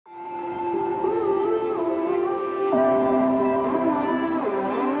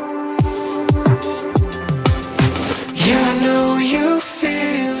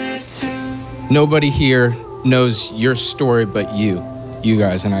Nobody here knows your story but you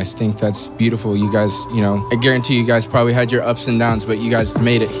guys, and I think that's beautiful. You guys, I guarantee you guys probably had your ups and downs, but you guys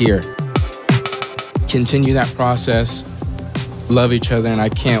made it here. Continue that process, love each other, and I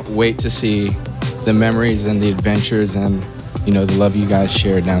can't wait to see the memories and the adventures and, the love you guys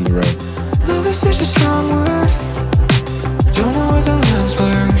share down the road. Love is such a strong word. Don't know where the lines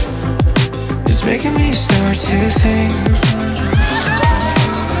blurred. It's making me start to think.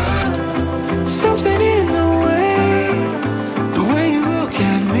 Something in the way you look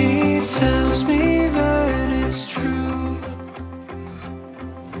at me tells me that it's true.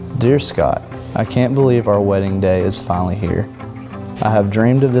 Dear Scott, I can't believe our wedding day is finally here. I have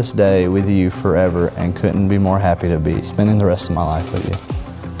dreamed of this day with you forever and couldn't be more happy to be spending the rest of my life with you.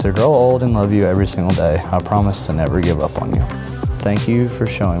 To grow old and love you every single day, I promise to never give up on you. Thank you for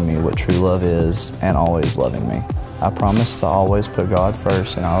showing me what true love is and always loving me. I promise to always put God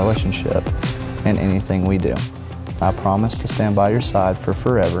first in our relationship and anything we do. I promise to stand by your side for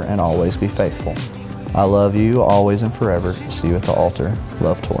forever and always be faithful. I love you always and forever. See you at the altar.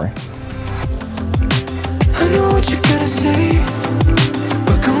 Love, Tori. I know what you're gonna say,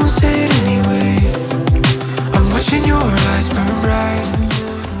 but go and say it anyway. I'm watching your eyes burn bright.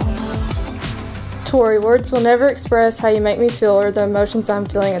 Tori, words will never express how you make me feel or the emotions I'm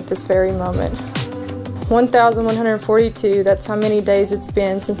feeling at this very moment. 1,142, that's how many days it's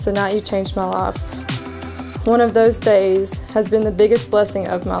been since the night you changed my life. One of those days has been the biggest blessing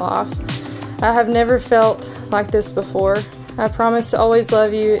of my life. I have never felt like this before. I promise to always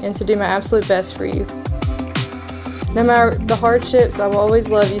love you and to do my absolute best for you. No matter the hardships, I will always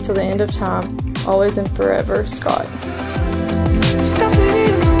love you till the end of time, always and forever, Scott. Something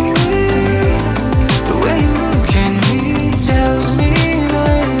in the way you look at me tells me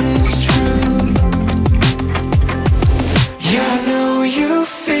that it's true. Yeah, I know you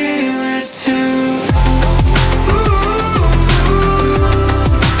feel it too.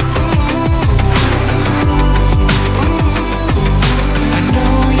 I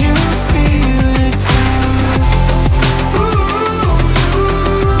know you feel it too.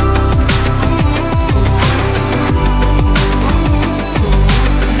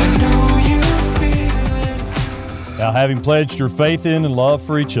 I know you feel it. Now, having pledged your faith in and love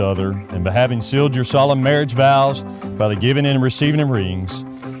for each other, and by having sealed your solemn marriage vows by the giving and receiving of rings,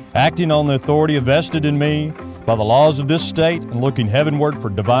 acting on the authority vested in me by the laws of this state and looking heavenward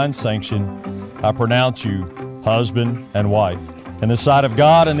for divine sanction, I pronounce you husband and wife in the sight of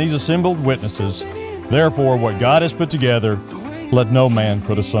God and these assembled witnesses. Therefore, what God has put together, let no man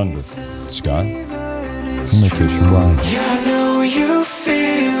put asunder. Scott, let me kiss your bride. Yeah, I know you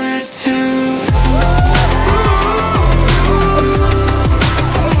feel it too.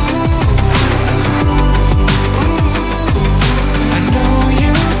 I know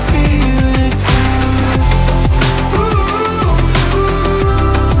you feel it too.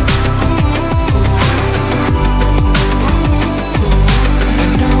 I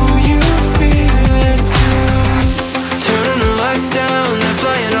know you feel it too. Turning the lights down, they're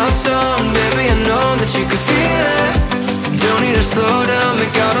playing our song. Baby, I know that you can feel it. Don't need to slow down,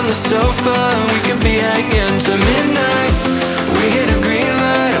 make out on the sofa. We could be hanging till midnight. We hit a green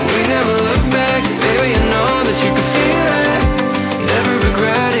light and we never look back. Baby, I know that you can feel it. Never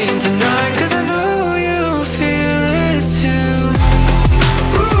regretting tonight, 'cause I know you feel it too.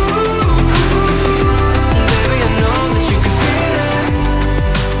 Baby, I know that you can feel it.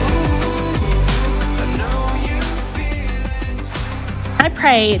 I know you feel it. I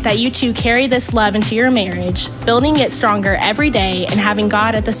pray that you two carry this love into your marriage, building it stronger every day and having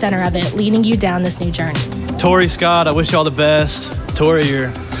God at the center of it, leading you down this new journey. Tori, Scott, I wish you all the best. Tori,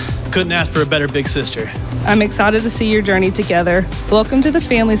 you couldn't ask for a better big sister. I'm excited to see your journey together. Welcome to the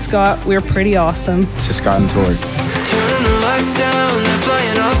family, Scott. We're pretty awesome. To Scott and Tori. Turning the lights down, they're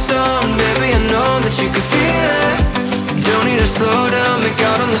playing our song. Baby, I know that you can feel it. Don't need to slow down, make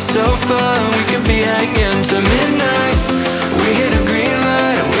out on the sofa. We could be hanging till midnight. We hit a green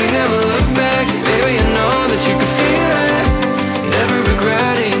light and we never look back. Baby, I know that you can feel it. Never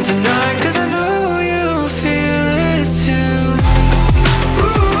regretting tonight.